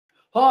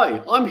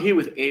Hi, I'm here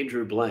with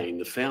Andrew Blain,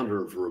 the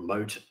founder of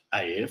Remote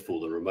AF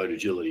or the Remote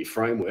Agility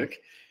Framework.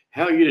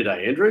 How are you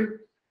today, Andrew?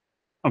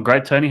 I'm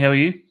great, Tony. How are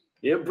you?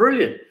 Yeah,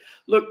 brilliant.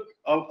 Look,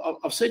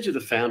 I've said you're the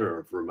founder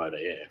of Remote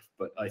AF,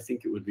 but I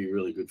think it would be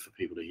really good for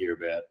people to hear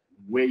about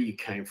where you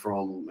came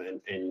from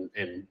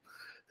and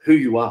who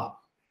you are.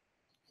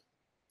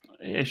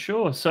 Yeah,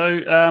 sure.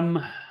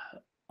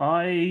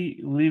 I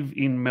live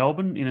in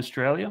Melbourne, in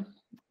Australia.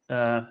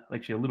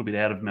 Actually, a little bit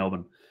out of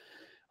Melbourne.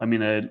 I'm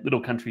in a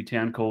little country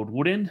town called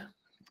Woodend,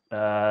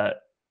 uh,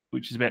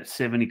 which is about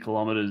 70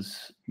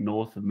 kilometres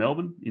north of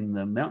Melbourne in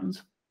the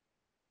mountains.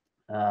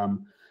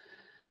 Um,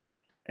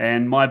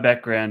 and my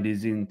background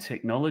is in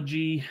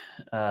technology.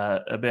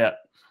 About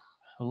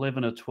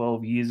 11 or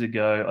 12 years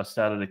ago, I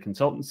started a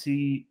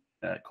consultancy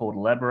called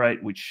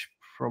Elaborate, which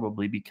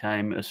probably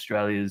became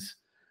Australia's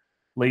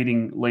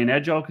leading lean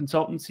agile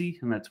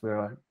consultancy, and that's where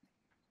I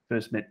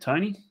first met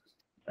Tony.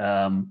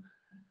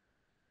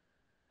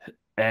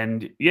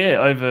 And yeah,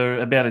 over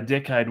about a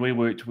decade, we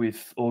worked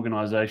with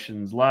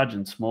organisations large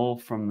and small,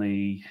 from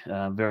the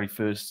very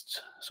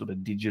first sort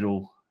of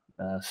digital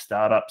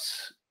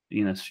startups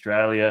in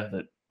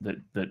Australia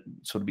that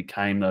sort of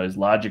became those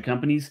larger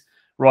companies,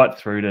 right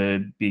through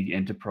to big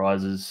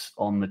enterprises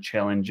on the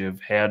challenge of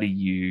how do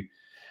you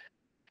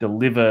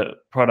deliver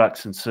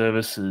products and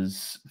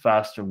services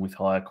faster and with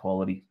higher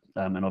quality.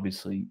 And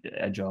obviously,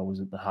 Agile was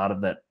at the heart of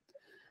that.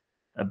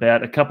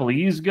 About a couple of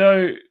years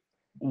ago,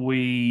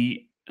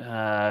 we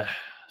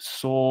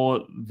saw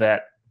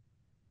that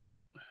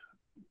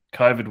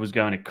COVID was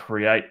going to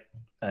create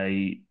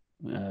a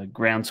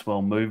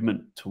groundswell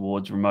movement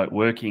towards remote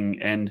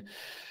working, and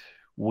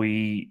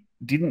we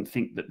didn't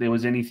think that there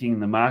was anything in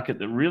the market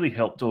that really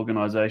helped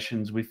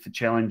organizations with the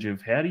challenge of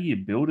how do you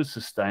build a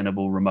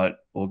sustainable remote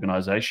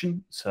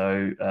organization.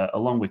 So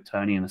along with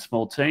Tony and a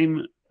small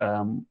team,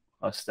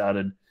 I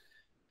started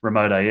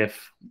Remote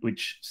AF,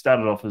 which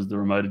started off as the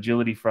Remote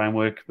Agility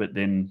Framework, but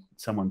then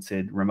someone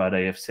said Remote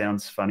AF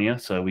sounds funnier,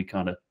 so we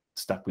kind of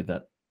stuck with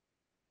that.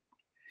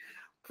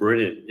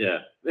 Brilliant.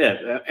 Yeah.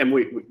 And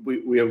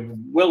we are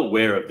well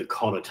aware of the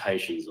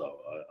connotations,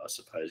 I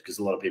suppose, because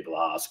a lot of people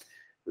ask,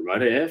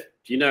 Remote AF?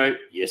 Do you know?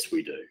 Yes,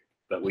 we do.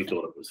 But we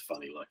thought it was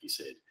funny, like you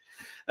said.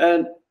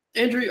 And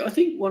Andrew, I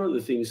think one of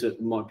the things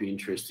that might be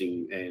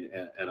interesting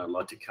and I'd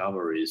like to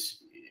cover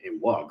is, and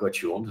why I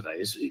got you on today,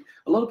 is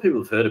a lot of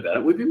people have heard about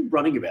it. We've been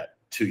running about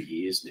 2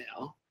 years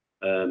now,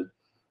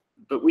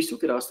 but we still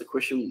get asked the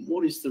question,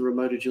 what is the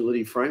Remote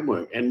Agility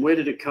Framework and where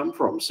did it come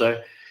from?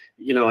 So,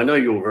 I know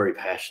you're very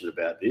passionate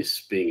about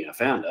this, being our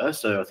founder,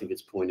 so I think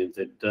it's pointed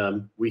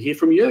that we hear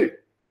from you.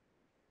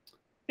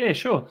 Yeah,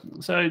 sure.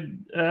 So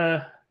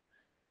there's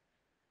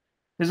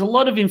a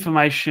lot of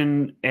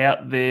information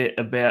out there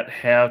about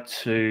how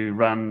to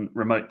run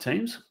remote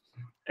teams,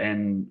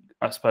 and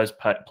I suppose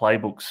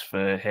playbooks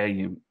for how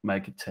you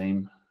make a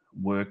team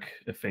work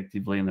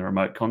effectively in the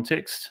remote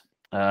context.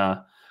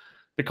 The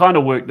kind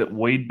of work that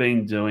we'd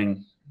been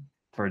doing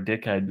for a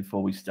decade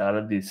before we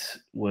started this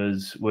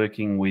was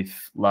working with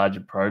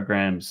larger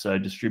programs, so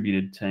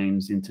distributed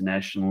teams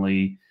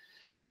internationally,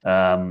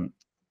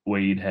 where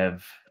you'd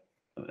have,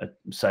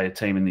 say, a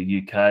team in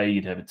the UK,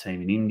 you'd have a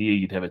team in India,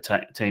 you'd have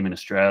a team in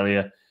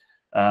Australia,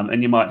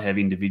 and you might have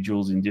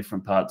individuals in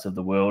different parts of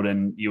the world,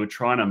 and you were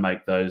trying to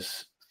make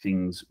those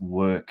things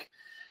work.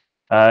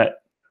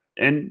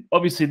 And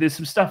obviously, there's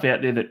some stuff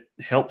out there that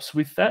helps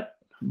with that,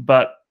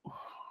 but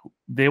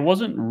there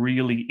wasn't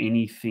really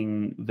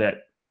anything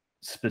that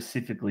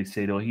specifically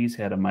said, oh, here's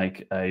how to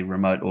make a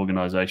remote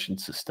organization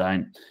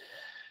sustain.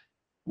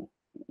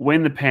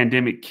 When the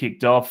pandemic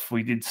kicked off,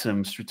 we did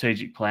some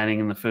strategic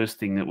planning, and the first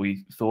thing that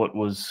we thought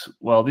was,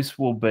 well, this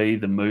will be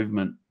the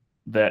movement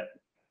that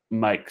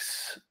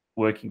makes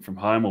working from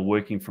home or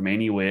working from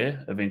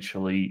anywhere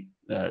eventually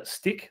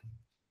stick.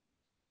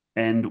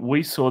 And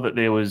we saw that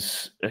there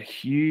was a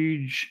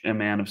huge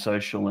amount of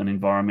social and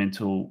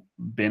environmental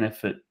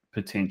benefit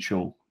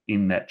potential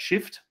in that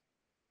shift.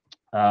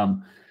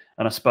 And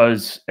I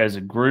suppose as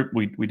a group,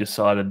 we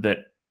decided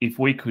that if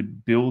we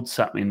could build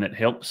something that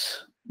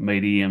helps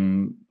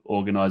medium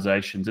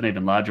organizations and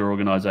even larger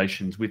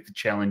organizations with the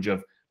challenge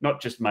of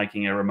not just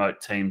making a remote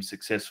team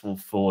successful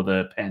for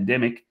the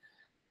pandemic,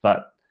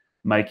 but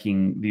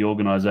making the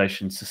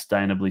organization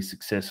sustainably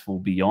successful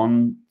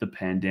beyond the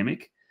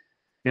pandemic,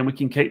 then we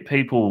can keep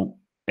people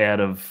out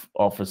of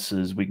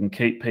offices, we can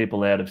keep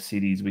people out of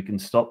cities, we can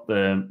stop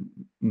the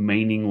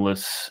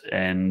meaningless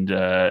and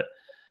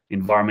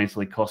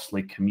environmentally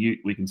costly commute,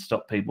 we can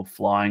stop people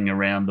flying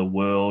around the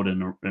world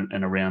and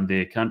around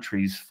their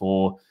countries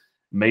for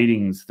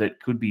meetings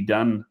that could be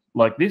done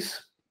like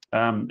this.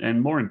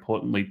 And more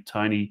importantly,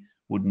 Tony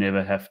would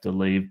never have to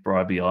leave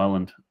Bribie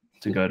Island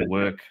to go to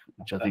work,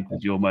 which I think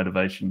was your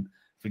motivation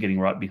for getting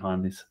right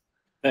behind this.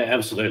 Yeah,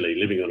 absolutely.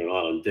 Living on an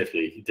island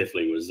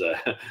definitely was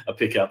a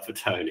pickup for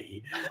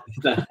Tony.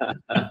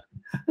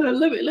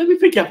 Let me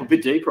pick up a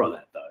bit deeper on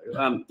that,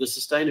 though. The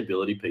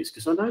sustainability piece,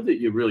 because I know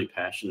that you're really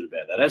passionate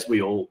about that. As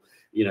we all,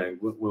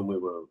 when we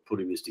were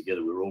putting this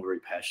together, we were all very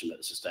passionate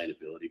about the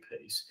sustainability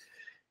piece.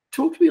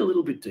 Talk to me a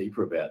little bit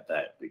deeper about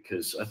that,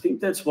 because I think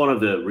that's one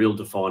of the real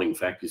defining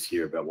factors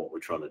here about what we're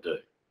trying to do.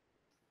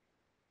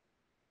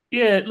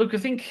 Yeah, look, I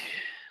think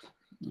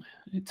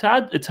it's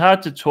hard. It's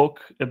hard to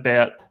talk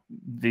about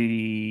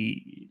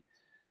the.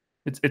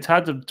 It's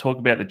hard to talk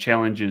about the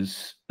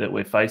challenges that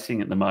we're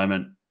facing at the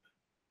moment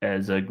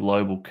as a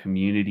global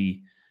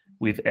community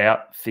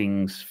without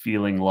things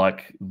feeling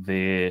like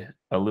they're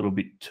a little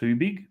bit too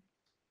big.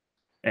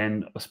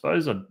 And I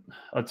suppose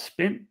I'd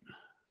spent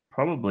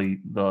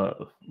probably the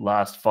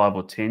last 5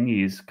 or 10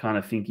 years kind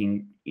of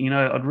thinking,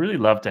 I'd really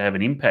love to have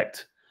an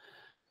impact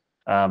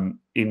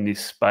in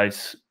this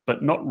space,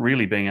 but not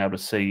really being able to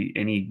see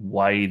any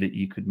way that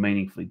you could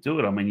meaningfully do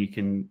it. I mean, you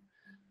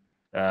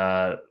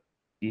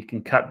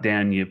can cut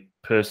down your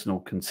personal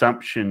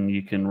consumption,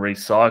 you can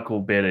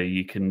recycle better,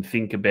 you can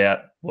think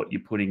about what you're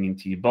putting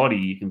into your body,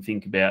 you can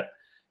think about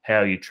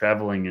how you're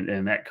traveling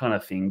and that kind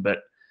of thing.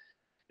 But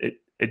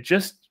it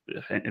just,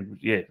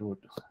 yeah,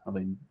 I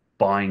mean,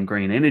 buying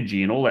green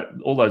energy and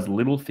all those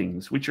little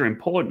things, which are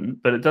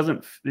important, but it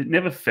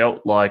never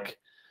felt like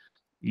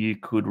you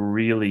could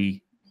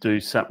really do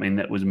something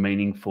that was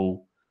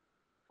meaningful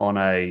on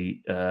a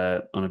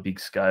big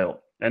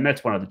scale. And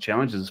that's one of the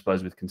challenges, I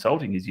suppose, with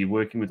consulting, is you're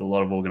working with a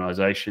lot of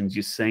organizations,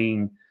 you're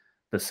seeing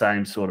the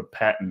same sort of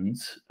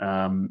patterns,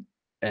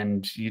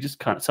 and you just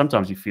can't.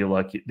 Sometimes you feel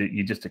like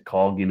you're just a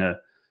cog in a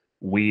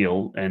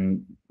wheel,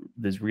 and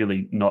there's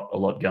really not a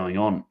lot going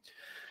on.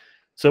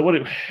 So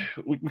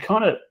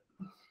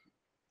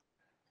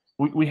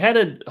we had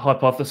a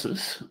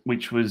hypothesis,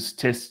 which was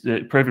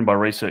proven by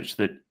research,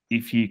 that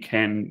if you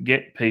can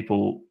get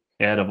people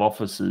out of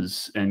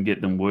offices and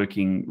get them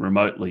working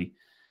remotely,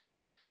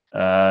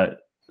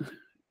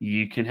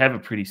 you can have a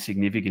pretty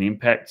significant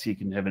impact. You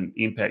can have an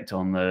impact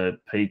on the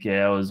peak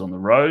hours on the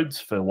roads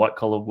for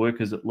white-collar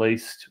workers, at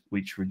least,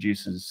 which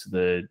reduces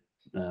the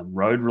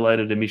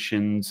road-related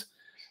emissions.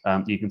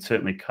 You can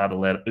certainly cut a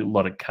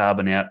lot of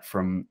carbon out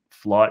from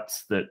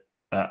flights that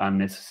are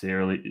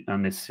unnecessary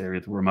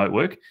with remote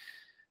work.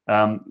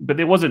 But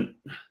there wasn't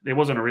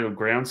a real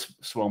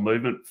groundswell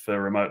movement for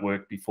remote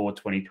work before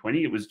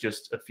 2020. It was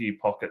just a few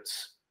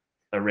pockets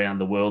around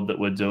the world that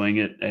were doing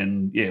it,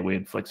 and yeah, we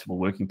had flexible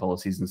working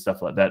policies and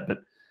stuff like that. But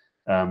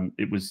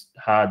it was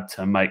hard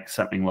to make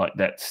something like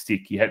that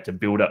stick. You had to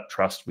build up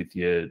trust with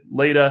your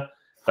leader.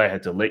 They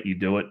had to let you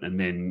do it, and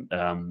then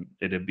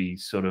it'd be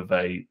sort of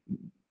a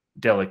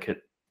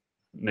delicate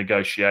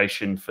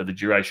negotiation for the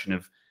duration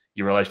of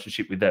your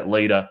relationship with that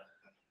leader,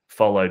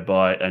 followed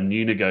by a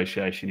new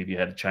negotiation if you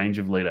had a change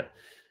of leader.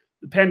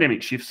 The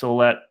pandemic shifts all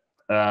that.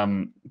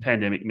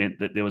 Pandemic meant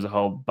that there was a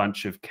whole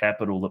bunch of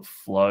capital that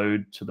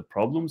flowed to the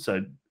problem.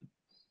 So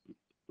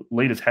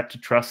leaders had to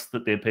trust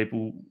that their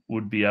people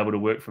would be able to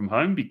work from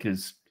home,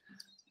 because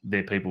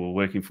their people were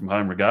working from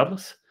home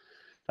regardless.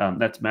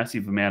 That's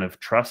massive amount of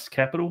trust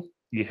capital.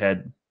 You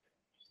had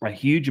a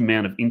huge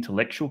amount of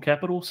intellectual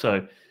capital.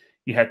 So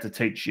you had to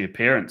teach your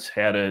parents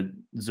how to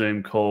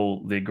Zoom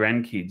call their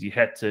grandkids. You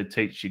had to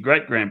teach your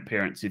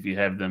great-grandparents, if you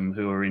have them,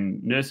 who are in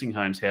nursing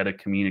homes, how to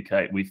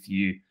communicate with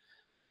you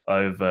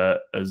over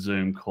a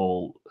Zoom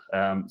call.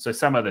 So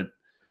some of the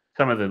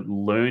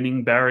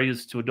learning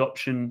barriers to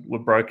adoption were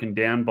broken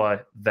down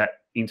by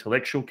that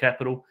intellectual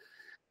capital.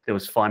 There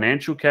was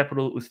financial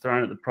capital that was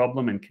thrown at the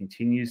problem and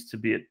continues to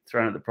be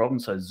thrown at the problem.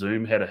 So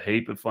Zoom had a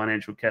heap of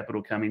financial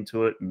capital come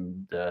into it,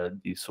 and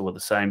you saw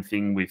the same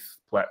thing with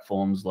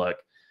platforms like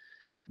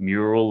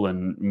Mural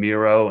and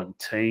Miro and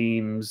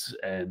Teams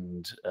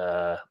and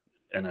a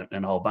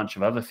whole bunch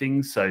of other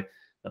things. So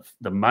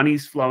the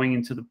money's flowing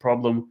into the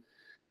problem.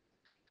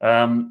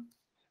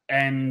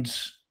 And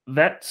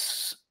that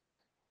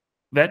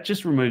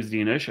just removes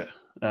the inertia,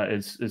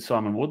 as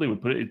Simon Wardley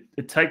would put it.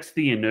 It takes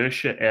the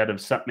inertia out of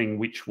something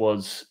which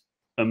was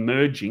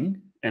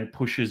emerging and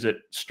pushes it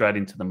straight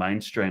into the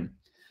mainstream.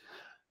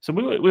 So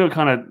we were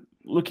kind of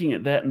looking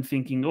at that and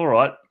thinking, all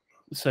right,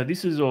 so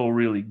this is all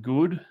really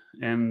good,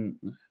 and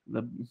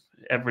the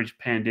average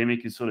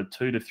pandemic is sort of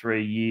 2 to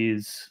 3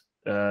 years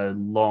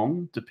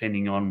long,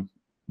 depending on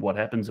what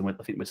happens. And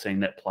I think we're seeing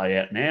that play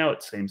out now.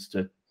 It seems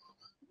to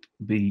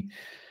be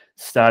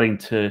starting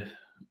to,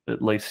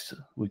 at least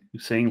we're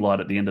seeing light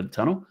at the end of the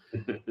tunnel.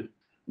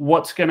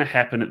 What's going to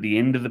happen at the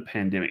end of the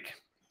pandemic?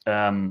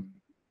 And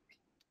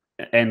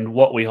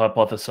what we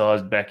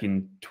hypothesized back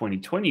in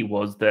 2020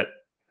 was that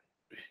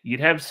you'd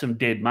have some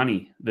dead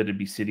money that'd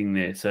be sitting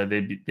there. So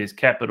there's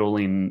capital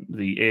in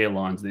the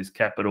airlines, there's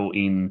capital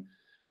in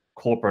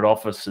corporate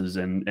offices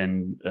and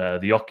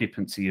the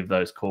occupancy of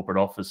those corporate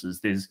offices.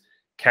 There's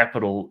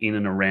capital in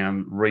and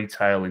around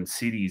retail in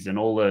cities and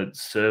all the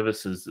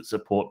services that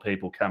support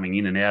people coming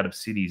in and out of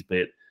cities, be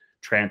it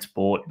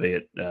transport, be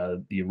it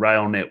your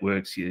rail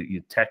networks,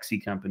 your taxi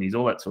companies,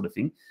 all that sort of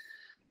thing.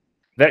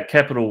 That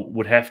capital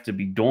would have to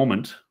be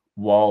dormant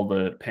while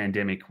the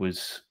pandemic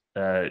was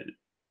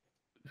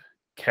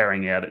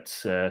carrying out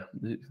its, the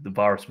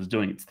virus was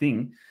doing its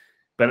thing.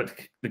 But at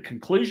the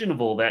conclusion of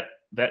all that,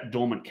 that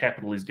dormant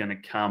capital is going to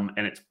come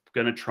and it's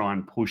going to try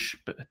and push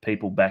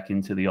people back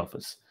into the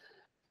office.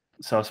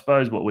 So I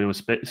suppose what we were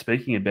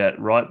speaking about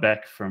right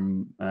back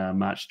from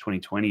March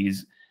 2020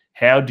 is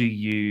how do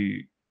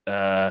you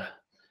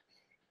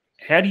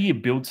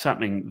build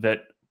something that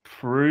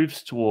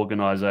proves to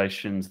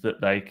organisations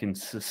that they can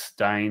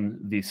sustain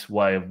this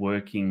way of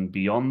working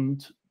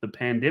beyond the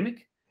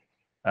pandemic,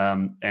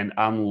 and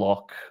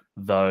unlock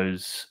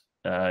those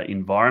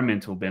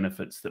environmental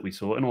benefits that we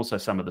saw, and also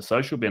some of the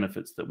social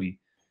benefits that we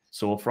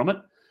saw from it.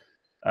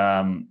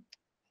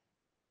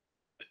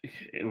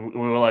 We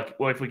were like,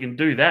 well, if we can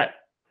do that,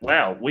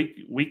 wow,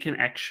 we can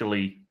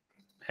actually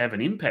have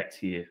an impact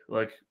here.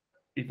 Like,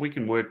 if we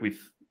can work with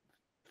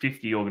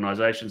 50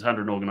 organizations,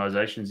 100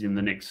 organizations in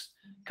the next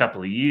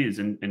couple of years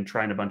and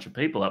train a bunch of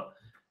people up,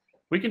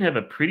 we can have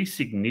a pretty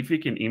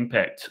significant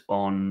impact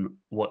on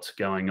what's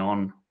going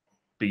on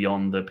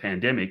beyond the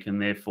pandemic,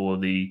 and therefore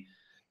the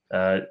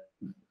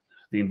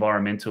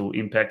environmental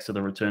impacts of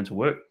the return to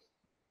work.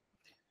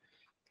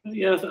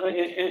 Yeah,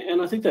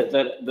 and I think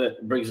that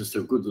brings us to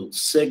a good little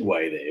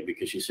segue there,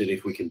 because you said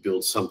if we can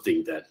build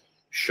something that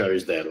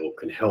shows that or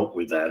can help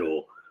with that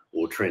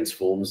or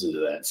transforms into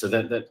that. So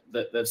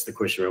that's the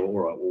question around, all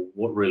right, well,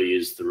 what really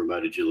is the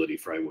remote agility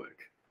framework?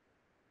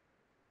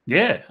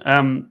 Yeah.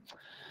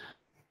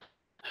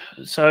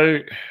 So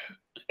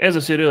as I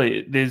said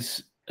earlier,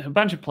 there's a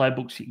bunch of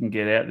playbooks you can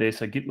get out there.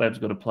 So GitLab's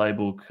got a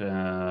playbook.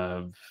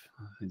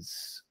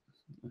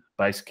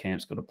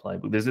 Basecamp's got a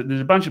playbook. There's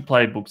a bunch of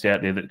playbooks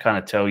out there that kind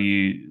of tell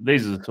you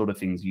these are the sort of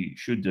things you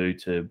should do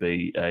to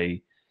be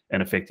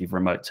an effective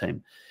remote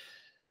team.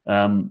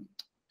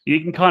 You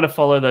can kind of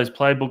follow those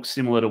playbooks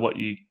similar to what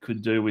you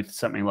could do with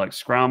something like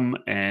Scrum,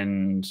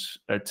 and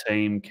a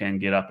team can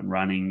get up and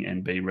running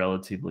and be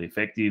relatively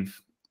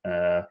effective.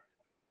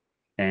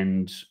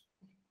 And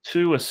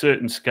to a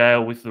certain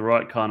scale, with the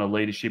right kind of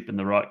leadership and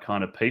the right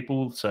kind of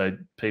people, so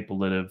people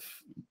that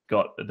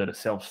are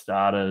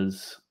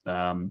self-starters,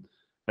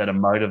 that are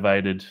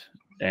motivated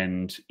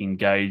and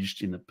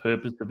engaged in the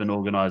purpose of an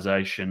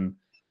organization,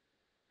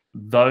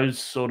 those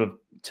sort of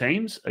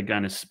teams are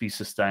going to be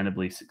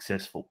sustainably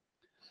successful.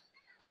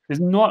 There's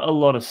not a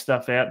lot of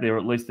stuff out there, or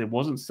at least there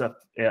wasn't stuff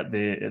out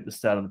there at the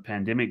start of the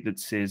pandemic that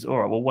says, all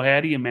right, well,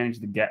 how do you manage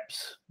the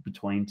gaps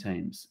between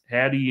teams?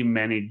 How do you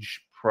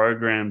manage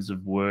programs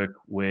of work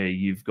where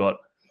you've got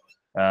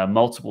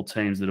multiple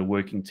teams that are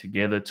working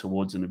together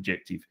towards an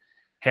objective?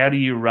 How do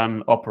you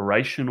run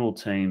operational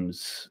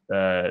teams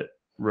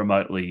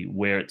remotely,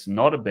 where it's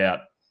not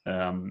about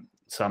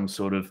some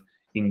sort of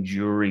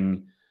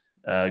enduring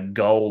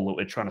goal that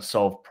we're trying to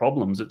solve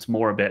problems? It's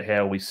more about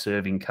how are we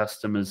serving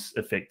customers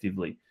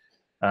effectively.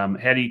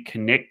 How do you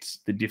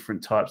connect the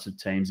different types of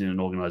teams in an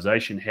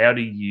organization? How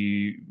do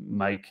you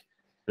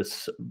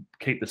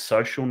keep the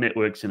social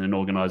networks in an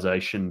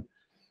organization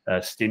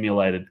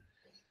stimulated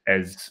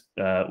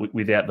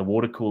without the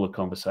water cooler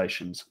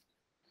conversations?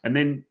 And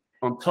then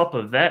on top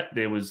of that,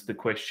 there was the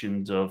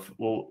questions of,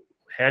 well,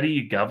 how do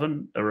you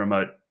govern a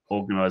remote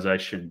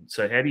organization?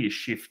 So how do you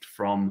shift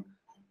from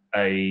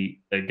a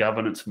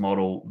governance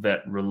model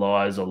that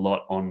relies a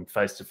lot on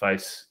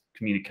face-to-face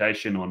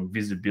communication, on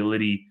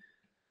visibility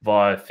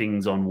via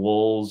things on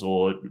walls,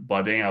 or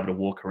by being able to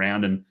walk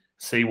around and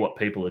see what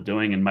people are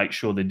doing and make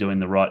sure they're doing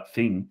the right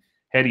thing?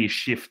 How do you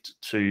shift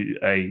to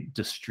a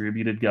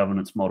distributed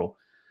governance model?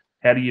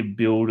 How do you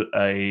build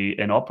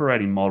an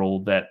operating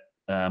model that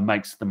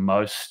makes the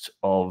most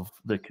of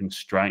the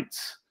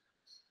constraints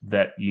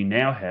that you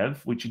now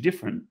have, which are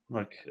different?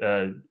 Like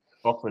an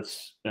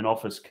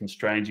office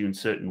constrains you in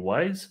certain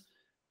ways.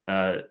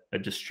 A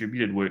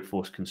distributed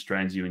workforce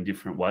constrains you in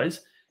different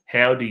ways.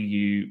 How do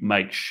you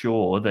make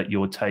sure that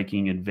you're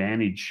taking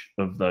advantage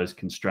of those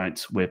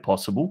constraints where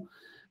possible,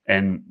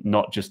 and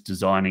not just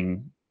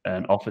designing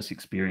an office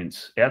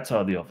experience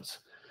outside the office?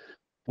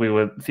 We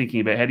were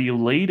thinking about, how do you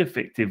lead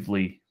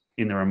effectively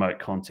in the remote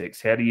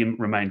context? How do you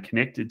remain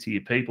connected to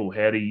your people?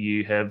 How do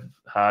you have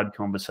hard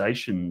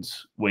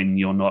conversations when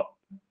you're not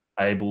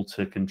able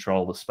to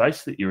control the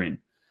space that you're in?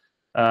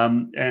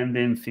 And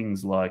then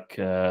things like,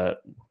 I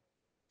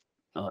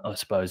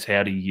suppose,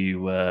 how do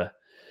you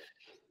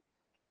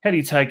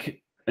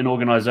take an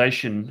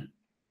organization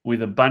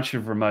with a bunch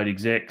of remote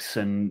execs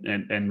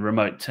and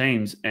remote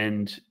teams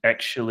and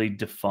actually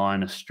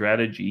define a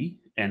strategy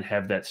and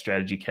have that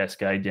strategy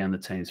cascade down the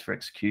teams for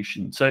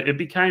execution? So it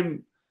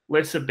became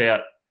less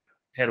about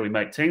how do we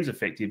make teams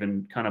effective,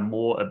 and kind of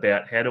more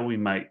about how do we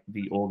make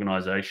the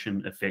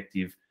organization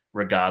effective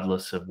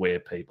regardless of where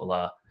people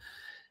are.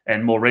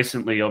 And more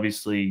recently,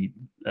 obviously,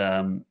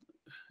 some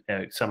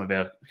of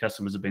our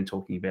customers have been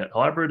talking about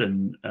hybrid,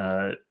 and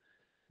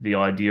the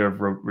idea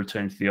of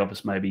returning to the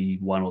office maybe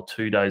 1 or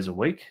 2 days a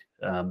week,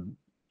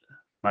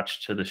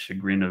 much to the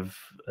chagrin of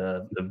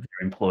their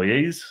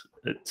employees,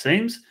 it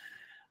seems.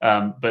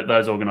 But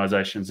those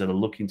organizations that are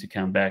looking to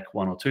come back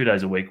 1 or 2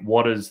 days a week,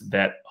 what does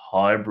that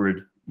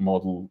hybrid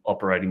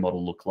operating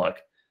model look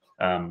like?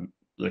 How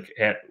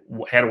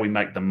do we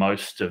make the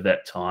most of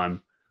that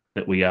time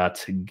that we are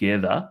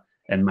together,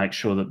 and make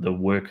sure that the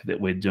work that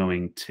we're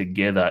doing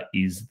together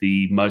is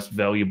the most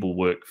valuable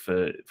work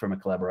from a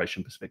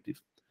collaboration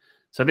perspective?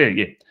 So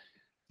there's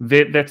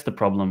That's the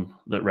problem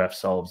that RAF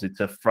solves.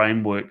 It's a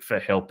framework for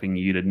helping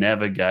you to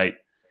navigate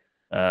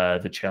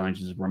the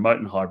challenges of remote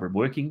and hybrid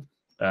working.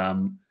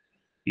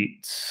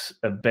 It's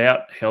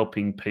about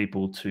helping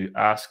people to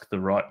ask the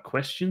right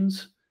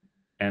questions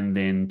and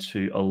then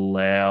to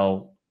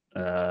allow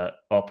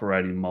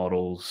operating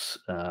models,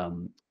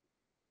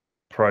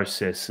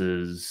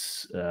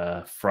 processes,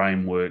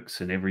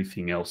 frameworks, and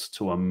everything else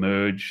to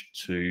emerge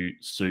to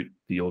suit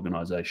the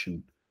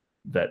organisation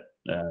that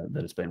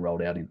it's been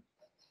rolled out in.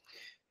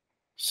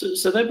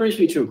 So that brings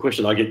me to a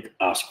question I get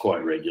asked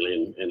quite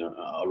regularly, and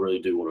I really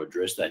do want to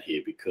address that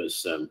here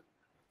because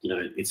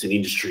it's an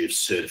industry of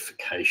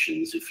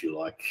certifications, if you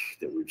like,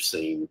 that we've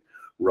seen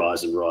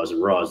rise and rise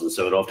and rise, and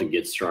so it often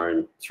gets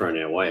thrown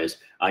our way as,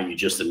 aren't you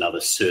just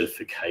another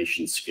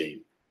certification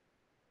scheme?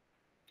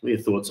 What are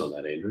your thoughts on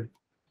that, Andrew?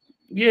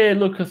 Yeah,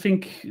 look, I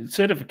think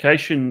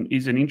certification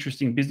is an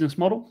interesting business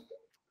model,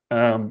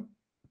 and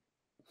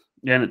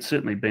it's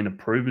certainly been a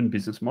proven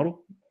business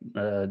model.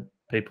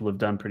 People have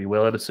done pretty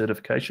well at a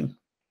certification.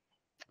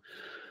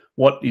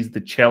 What is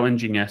the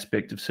challenging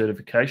aspect of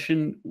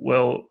certification?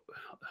 Well,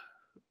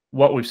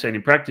 what we've seen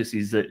in practice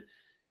is that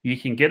you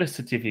can get a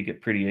certificate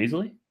pretty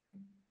easily.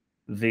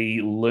 The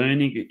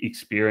learning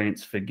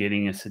experience for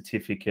getting a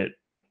certificate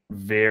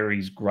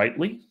varies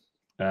greatly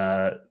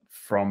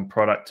from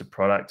product to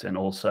product and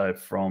also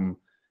from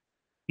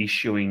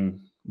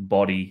issuing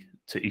body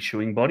to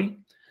issuing body.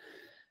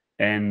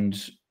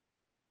 And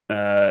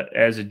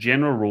as a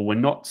general rule, we're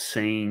not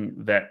seeing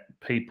that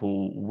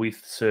people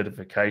with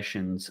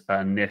certifications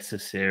are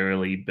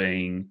necessarily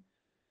being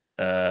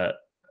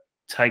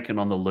taken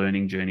on the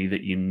learning journey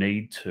that you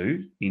need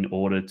to in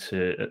order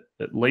to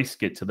at least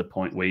get to the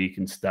point where you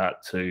can start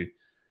to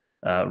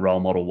role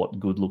model what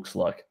good looks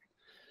like.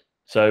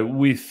 So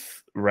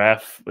with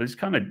RAF, there's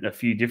kind of a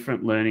few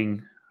different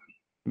learning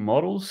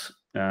models.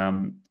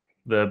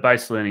 The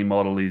base learning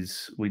model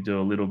is we do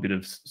a little bit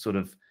of sort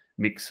of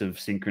mix of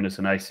synchronous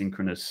and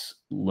asynchronous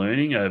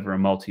learning over a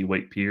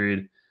multi-week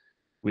period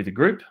with a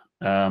group.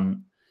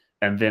 And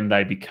then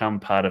they become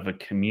part of a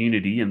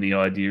community. And the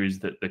idea is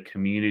that the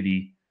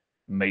community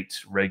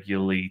meets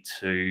regularly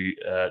to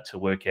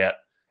work out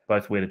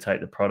both where to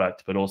take the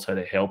product, but also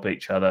to help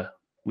each other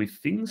with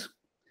things.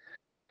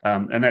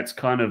 And that's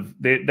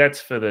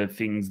that's for the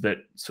things that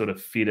sort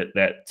of fit at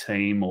that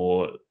team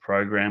or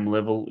program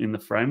level in the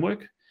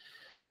framework.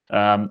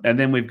 And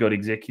then we've got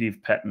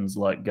executive patterns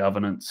like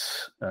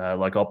governance,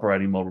 like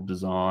operating model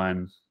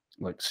design,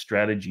 like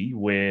strategy,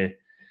 where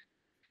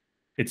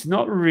it's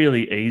not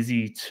really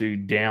easy to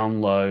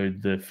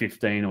download the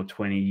 15 or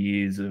 20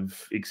 years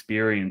of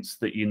experience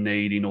that you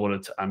need in order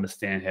to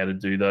understand how to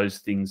do those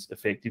things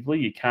effectively.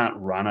 You can't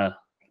run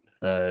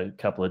a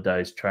couple of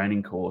days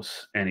training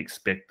course and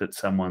expect that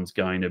someone's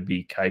going to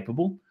be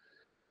capable.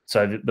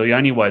 So the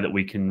only way that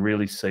we can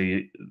really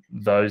see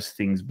those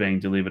things being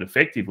delivered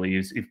effectively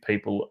is if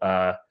people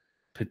are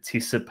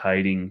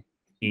participating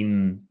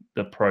in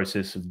the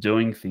process of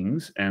doing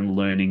things and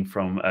learning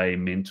from a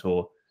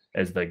mentor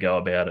as they go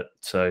about it.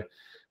 So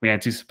we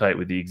anticipate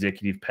with the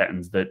executive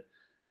patterns that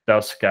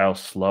they'll scale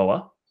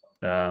slower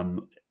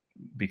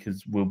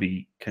because we'll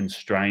be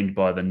constrained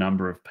by the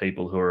number of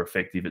people who are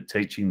effective at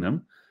teaching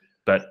them.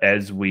 But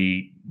as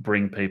we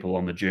bring people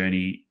on the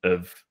journey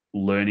of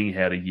learning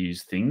how to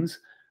use things,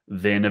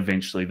 then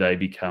eventually they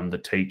become the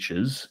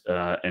teachers,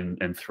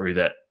 and through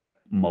that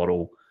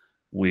model,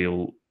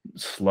 we'll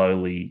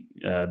slowly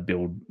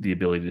build the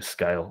ability to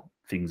scale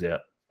things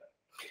out.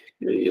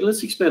 Yeah,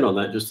 let's expand on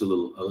that just a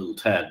little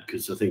tad,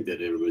 because I think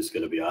that everybody's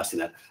going to be asking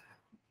that.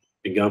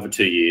 Been going for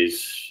 2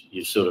 years.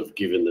 You've sort of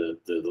given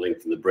the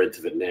length and the breadth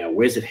of it now.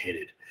 Where's it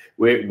headed?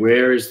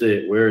 Where is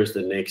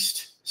the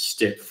next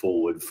step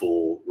forward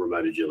for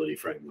remote agility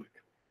framework?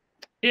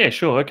 Yeah,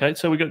 sure. Okay,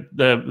 so we got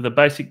the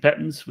basic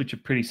patterns, which are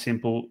pretty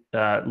simple.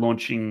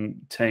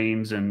 Launching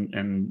teams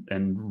and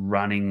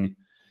running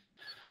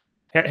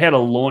how to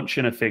launch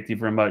an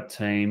effective remote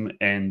team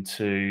and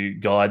to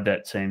guide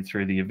that team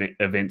through the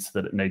events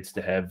that it needs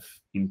to have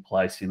in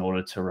place in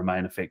order to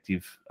remain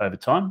effective over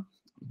time.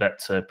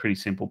 That's a pretty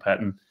simple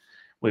pattern.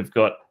 We've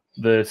got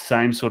the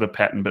same sort of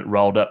pattern, but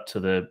rolled up to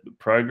the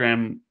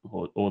program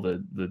or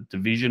the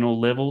divisional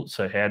level.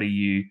 So how do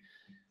you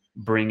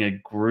bring a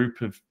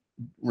group of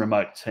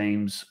remote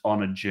teams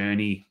on a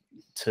journey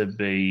to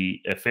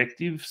be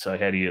effective? So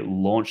how do you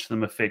launch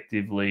them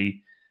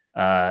effectively?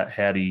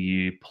 How do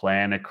you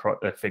plan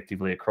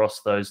effectively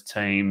across those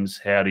teams?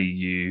 How do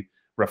you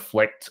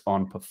reflect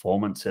on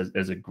performance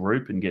as a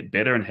group and get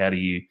better? And how do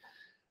you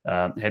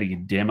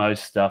demo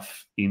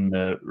stuff in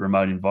the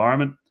remote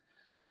environment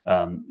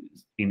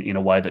in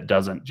a way that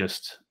doesn't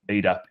just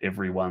eat up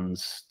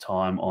everyone's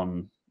time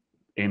on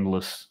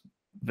endless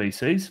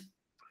VCs?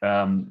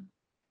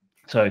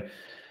 So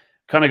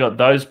kind of got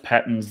those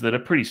patterns that are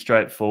pretty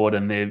straightforward,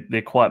 and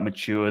they're quite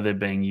mature. They're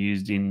being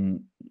used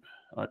in,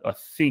 I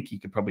think you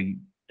could probably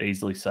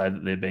easily say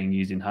that they're being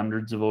used in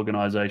hundreds of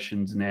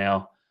organizations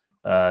now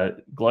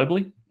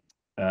globally.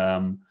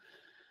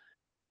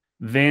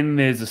 Then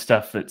there's the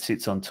stuff that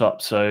sits on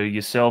top. So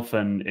yourself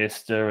and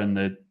Esther and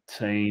the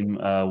team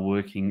are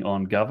working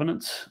on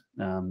governance.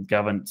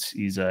 Governance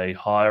is a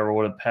higher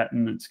order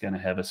pattern. It's going to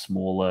have a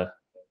smaller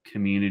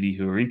community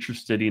who are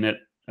interested in it.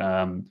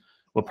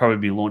 We'll probably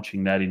be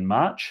launching that in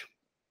March,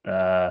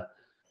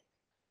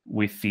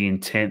 with the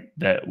intent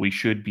that we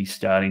should be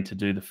starting to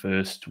do the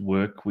first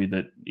work with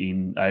it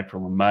in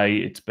April and May.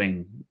 It's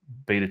been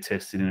beta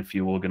tested in a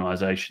few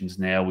organisations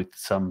now with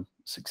some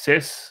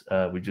success.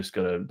 We've just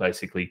got to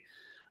basically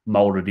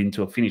mold it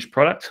into a finished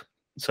product.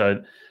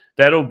 So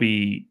that'll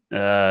be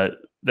a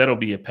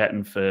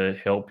pattern for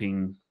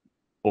helping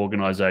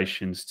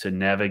organisations to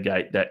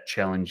navigate that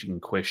challenging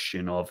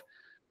question of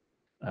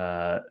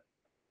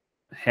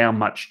how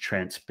much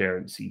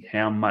transparency,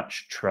 how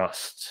much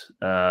trust,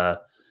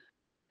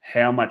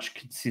 how much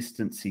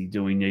consistency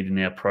do we need in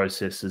our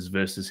processes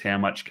versus how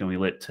much can we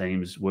let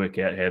teams work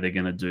out how they're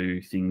going to do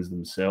things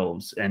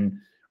themselves, and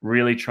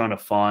really trying to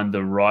find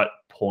the right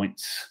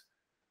points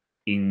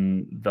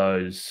in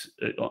those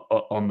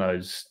on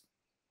those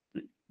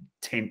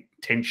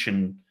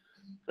tension,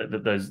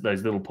 those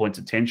little points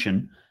of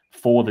tension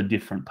for the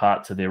different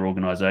parts of their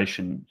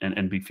organization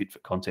and be fit for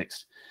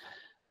context.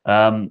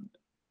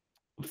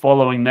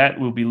 Following that,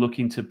 we'll be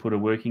looking to put a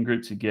working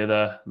group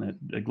together,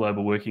 a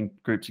global working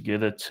group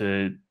together,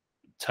 to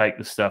take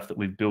the stuff that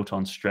we've built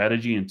on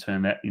strategy and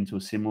turn that into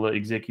a similar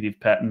executive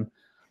pattern.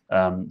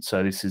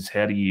 So this is,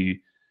 how do you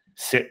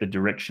set the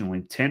directional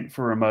intent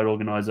for a remote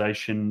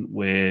organization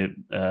where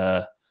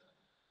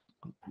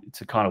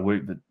it's a kind of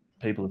work that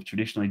people have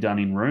traditionally done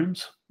in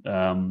rooms,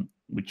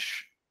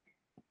 which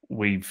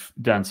we've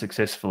done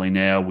successfully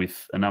now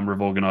with a number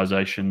of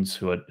organizations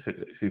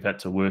who've had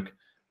to work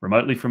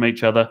remotely from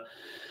each other.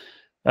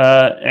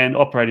 And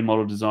operating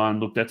model design,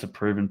 look, that's a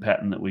proven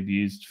pattern that we've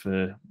used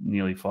for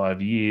nearly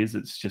 5 years.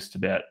 It's just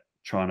about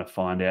trying to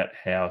find out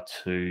how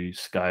to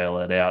scale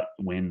it out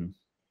when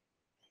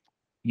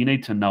you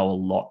need to know a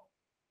lot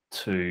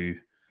to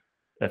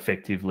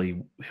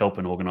effectively help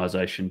an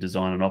organization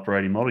design an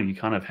operating model. You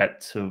kind of have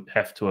to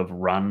have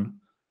run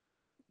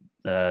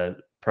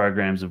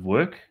programs of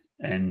work,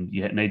 and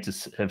you need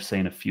to have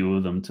seen a few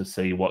of them to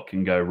see what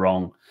can go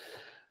wrong.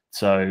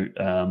 So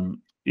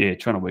yeah,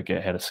 trying to work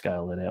out how to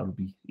scale that out would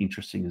be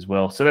interesting as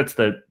well. So that's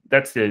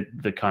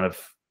the kind of,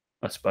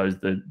 I suppose,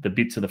 the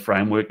bits of the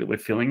framework that we're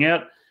filling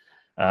out.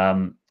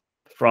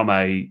 From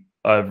a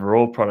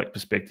overall product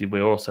perspective,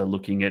 we're also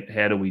looking at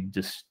how do we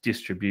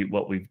distribute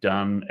what we've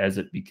done as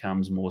it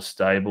becomes more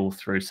stable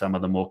through some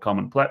of the more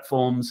common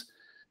platforms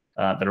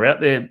that are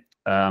out there,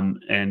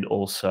 and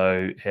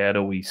also how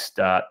do we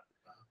start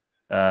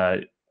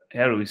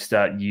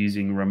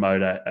using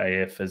Remote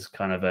AF as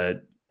kind of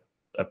a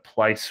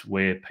place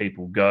where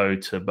people go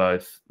to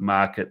both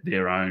market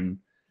their own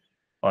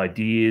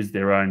ideas,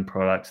 their own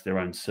products, their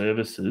own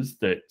services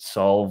that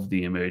solve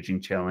the emerging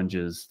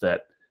challenges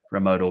that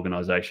remote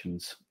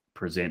organizations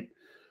present.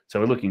 So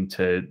we're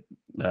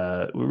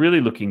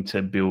really looking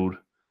to build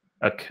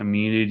a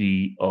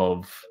community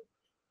of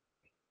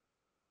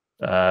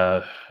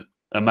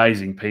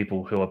amazing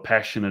people who are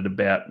passionate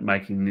about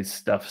making this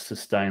stuff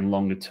sustain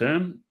longer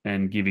term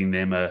and giving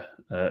them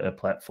a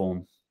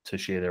platform to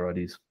share their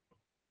ideas.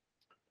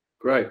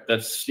 Great.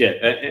 That's, yeah,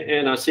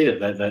 and I see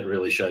that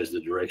really shows the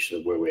direction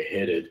of where we're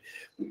headed.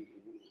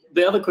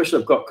 The other question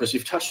I've got, because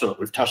we've touched on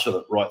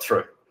it right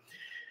through.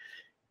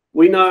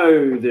 We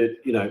know that,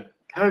 you know,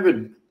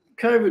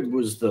 COVID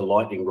was the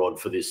lightning rod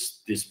for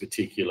this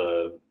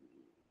particular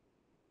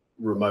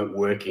remote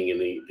working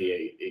and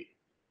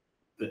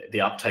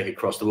the uptake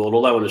across the world.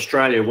 Although in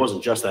Australia it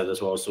wasn't just that.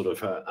 That's why I was sort of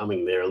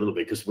umming there a little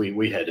bit, because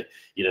we had,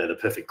 you know, the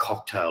perfect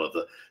cocktail of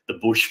the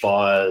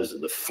bushfires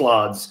and the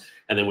floods,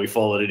 and then we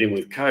followed it in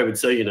with COVID.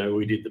 So, you know,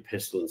 we did the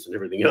pestilence and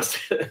everything else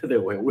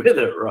that went with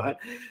it, right?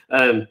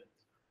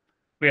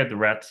 We had the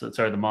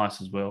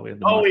mice as well. We had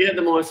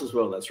the mice as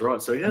well. That's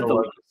right. So we had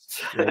the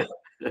mice.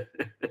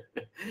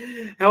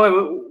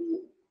 However,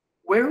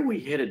 where are we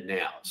headed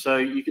now? So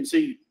you can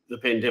see the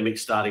pandemic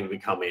starting to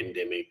become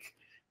endemic.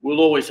 We'll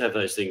always have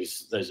those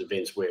things, those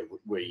events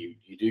where you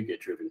do get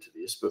driven to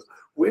this. But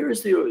where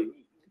is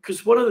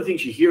because one of the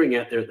things you're hearing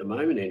out there at the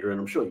moment, Andrew, and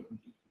I'm sure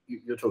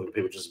you're talking to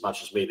people just as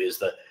much as me, there's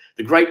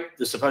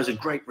the supposed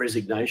great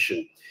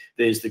resignation.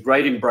 There's the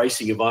great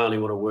embracing of I only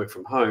want to work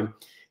from home.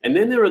 And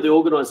then there are the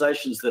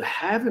organizations that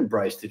have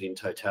embraced it in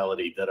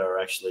totality that are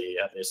actually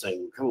out there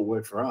saying, come and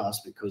work for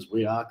us because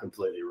we are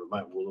completely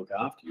remote. We'll look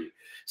after you.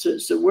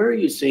 So where are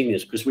you seeing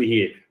this? Because we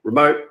hear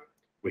remote,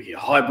 we hear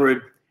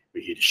hybrid,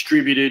 we hear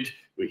distributed,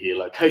 we hear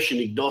location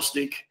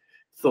agnostic.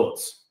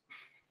 Thoughts?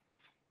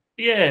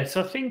 Yeah,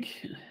 so I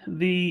think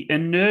the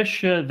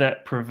inertia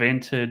that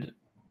prevented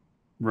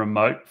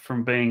remote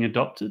from being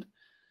adopted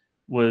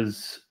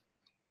was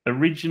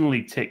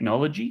originally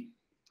technology.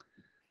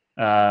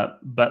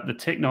 But the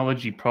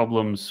technology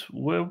problems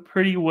were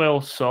pretty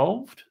well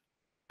solved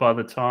by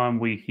the time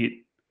we hit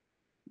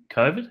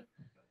COVID.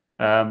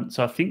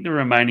 So I think the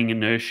remaining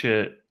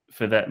inertia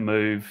for that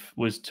move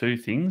was two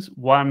things.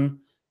 One,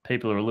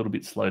 people are a little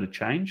bit slow to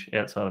change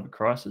outside of a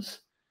crisis.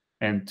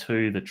 And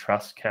two, the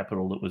trust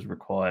capital that was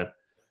required.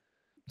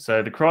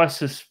 So the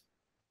crisis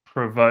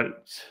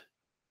provoked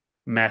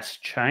mass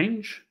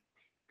change,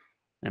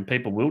 and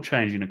people will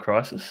change in a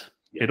crisis.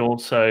 Yep. It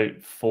also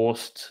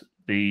forced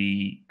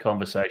the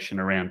conversation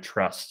around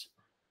trust.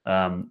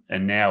 And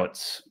now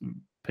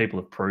people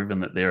have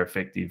proven that they're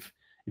effective.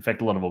 In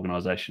fact, a lot of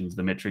organizations,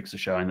 the metrics are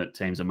showing that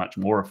teams are much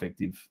more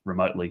effective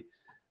remotely,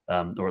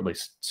 or at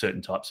least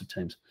certain types of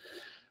teams.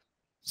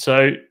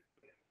 So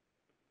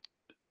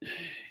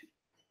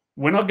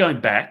we're not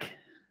going back,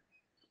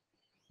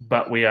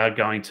 but we are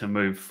going to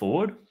move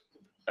forward.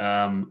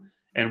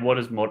 And what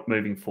does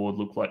moving forward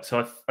look like?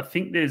 So I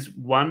think there's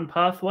one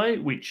pathway,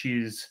 which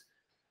is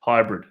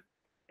hybrid.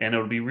 And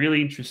it'll be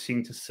really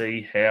interesting to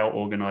see how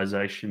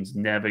organizations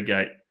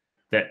navigate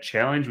that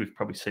challenge. We've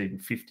probably seen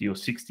 50 or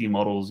 60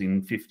 models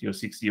in 50 or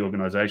 60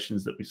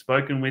 organizations that we've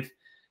spoken with.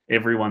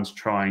 Everyone's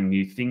trying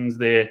new things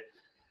there.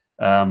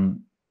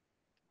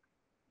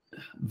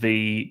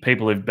 The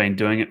people who've been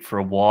doing it for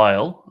a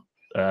while,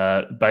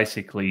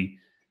 basically,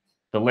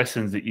 the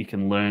lessons that you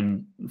can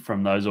learn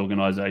from those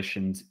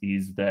organizations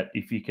is that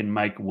if you can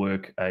make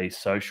work a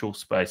social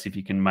space, if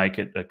you can make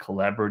it a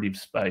collaborative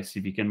space,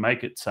 if you can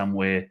make it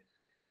somewhere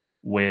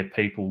where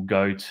people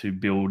go to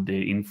build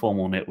their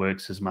informal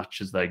networks as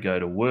much as they go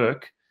to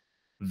work,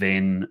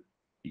 then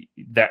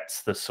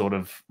that's the sort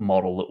of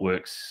model that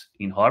works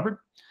in hybrid.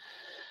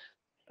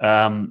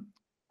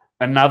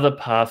 Another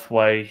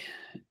pathway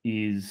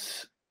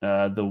is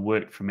the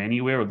work from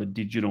anywhere, or the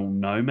digital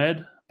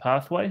nomad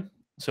pathway.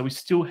 So we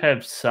still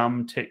have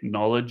some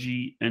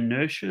technology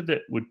inertia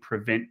that would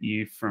prevent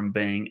you from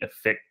being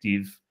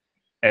effective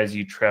as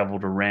you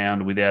traveled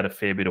around without a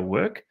fair bit of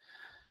work.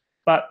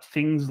 But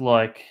things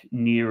like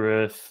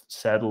near-Earth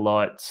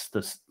satellites, the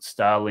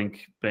Starlink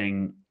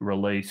being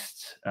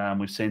released,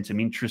 we've seen some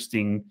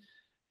interesting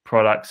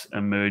products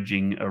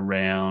emerging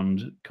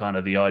around kind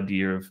of the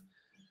idea of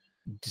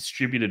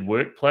distributed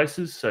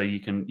workplaces. So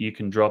you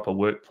can drop a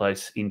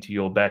workplace into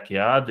your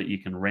backyard that you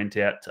can rent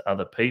out to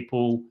other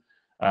people,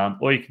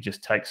 or you can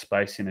just take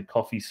space in a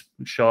coffee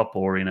shop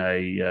or in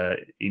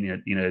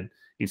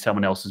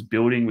someone else's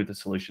building with a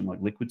solution like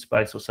Liquid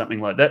Space or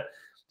something like that.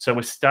 So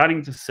we're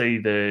starting to see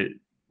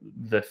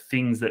the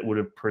things that would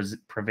have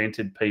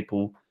prevented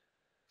people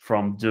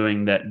from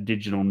doing that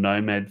digital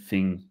nomad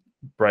thing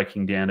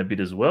breaking down a bit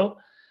as well.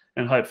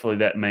 And hopefully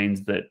that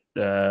means that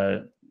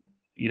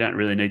you don't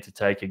really need to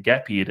take a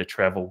gap year to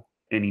travel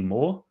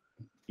anymore.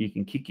 You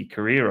can kick your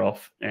career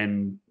off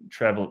and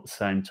travel at the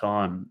same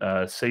time,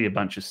 see a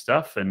bunch of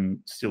stuff and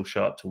still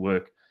show up to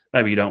work.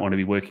 Maybe you don't want to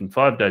be working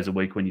 5 days a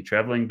week when you're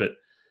traveling,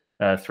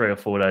 but 3 or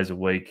 4 days a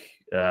week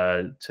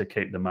to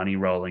keep the money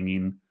rolling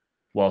in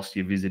whilst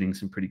you're visiting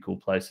some pretty cool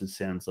places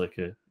sounds like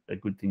a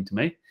good thing to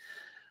me.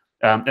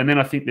 And then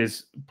I think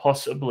there's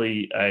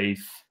possibly a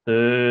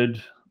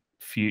third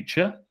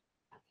future,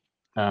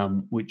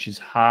 which is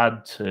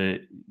hard to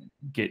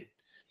get.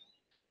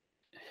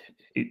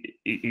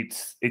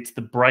 It's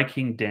the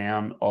breaking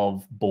down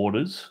of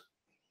borders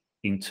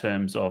in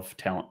terms of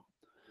talent.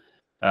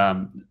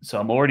 So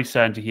I'm already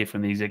starting to hear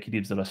from the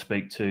executives that I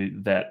speak to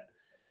that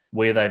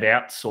where they've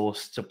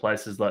outsourced to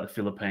places like the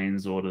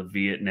Philippines or to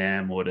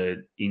Vietnam or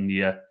to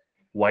India,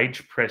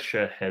 wage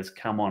pressure has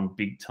come on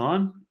big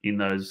time in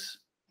those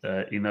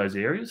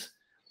areas,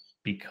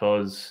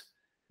 because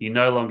you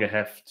no longer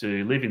have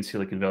to live in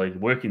Silicon Valley to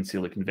work in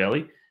Silicon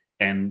Valley.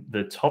 And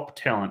the top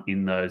talent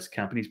in those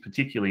companies,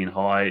 particularly in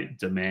high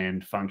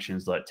demand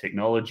functions like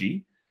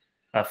technology,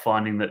 are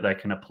finding that they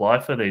can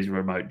apply for these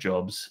remote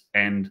jobs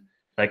and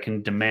they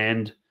can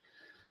demand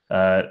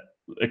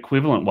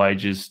equivalent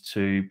wages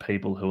to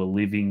people who are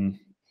living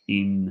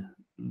in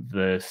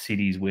the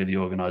cities where the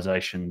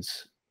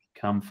organizations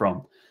come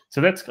from.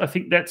 So I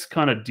think that's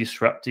kind of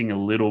disrupting a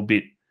little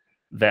bit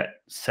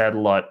that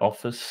satellite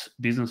office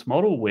business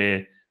model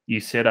where you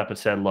set up a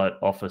satellite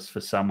office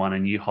for someone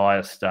and you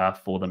hire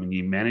staff for them and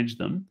you manage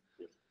them,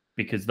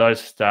 because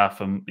those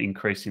staff are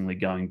increasingly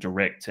going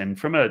direct. And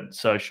from a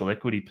social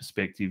equity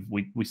perspective,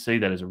 we see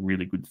that as a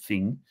really good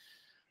thing.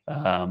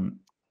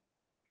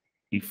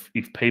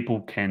 If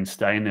people can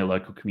stay in their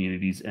local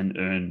communities and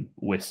earn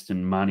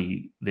Western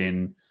money,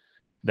 then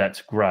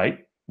that's great,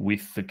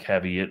 with the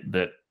caveat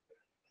that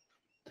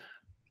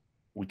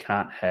we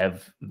can't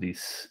have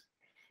this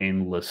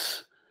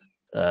endless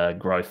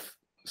growth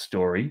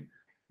story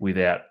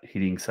without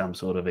hitting some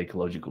sort of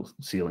ecological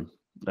ceiling.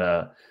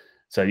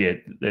 So yeah,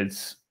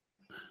 there's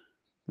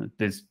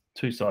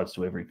two sides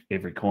to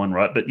every coin,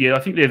 right? But yeah, I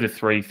think they're the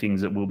three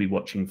things that we'll be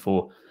watching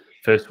for.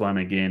 First one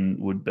again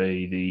would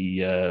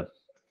be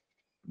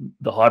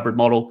the hybrid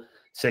model.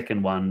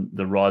 Second one,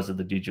 the rise of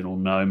the digital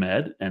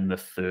nomad, and the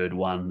third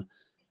one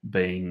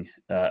being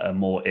a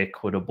more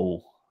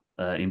equitable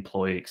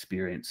employee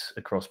experience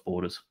across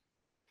borders.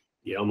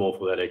 Yeah, I'm all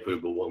for that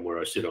equitable one where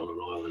I sit on an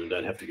island and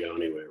don't have to go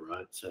anywhere,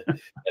 right? So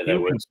you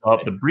were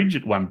up the bridge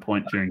at one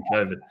point during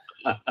COVID.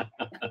 I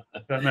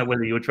don't know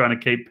whether you were trying to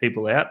keep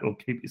people out or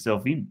keep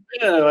yourself in.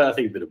 Yeah, well, I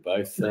think a bit of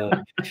both. Look,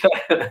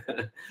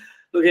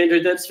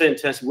 Andrew, that's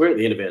fantastic. We're at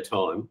the end of our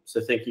time, so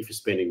thank you for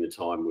spending the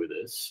time with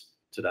us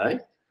today.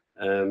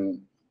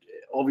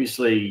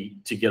 obviously,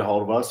 to get a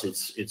hold of us,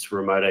 it's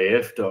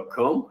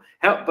remoteaf.com.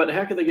 But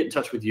how can they get in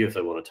touch with you if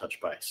they want to touch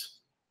base?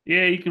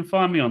 Yeah, you can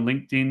find me on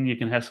LinkedIn. You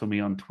can hassle me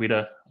on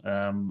Twitter.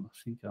 I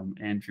think I'm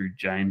Andrew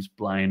James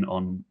Blain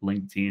on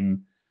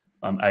LinkedIn.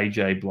 I'm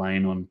AJ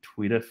Blain on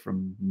Twitter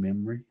from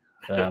memory.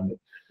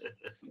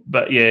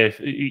 But yeah,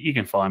 you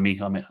can find me.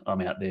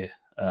 I'm out there.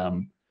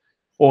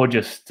 Or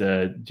just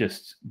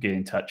get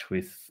in touch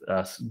with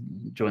us.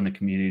 Join the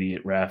community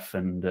at RAF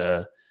and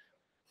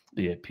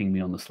ping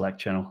me on the Slack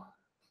channel.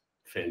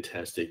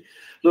 Fantastic.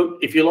 Look,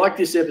 if you like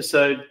this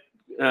episode,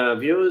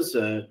 viewers,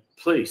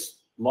 please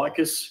like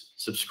us,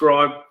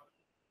 subscribe.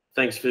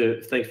 Thanks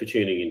for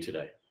tuning in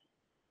today.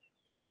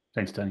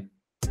 Thanks, Tony.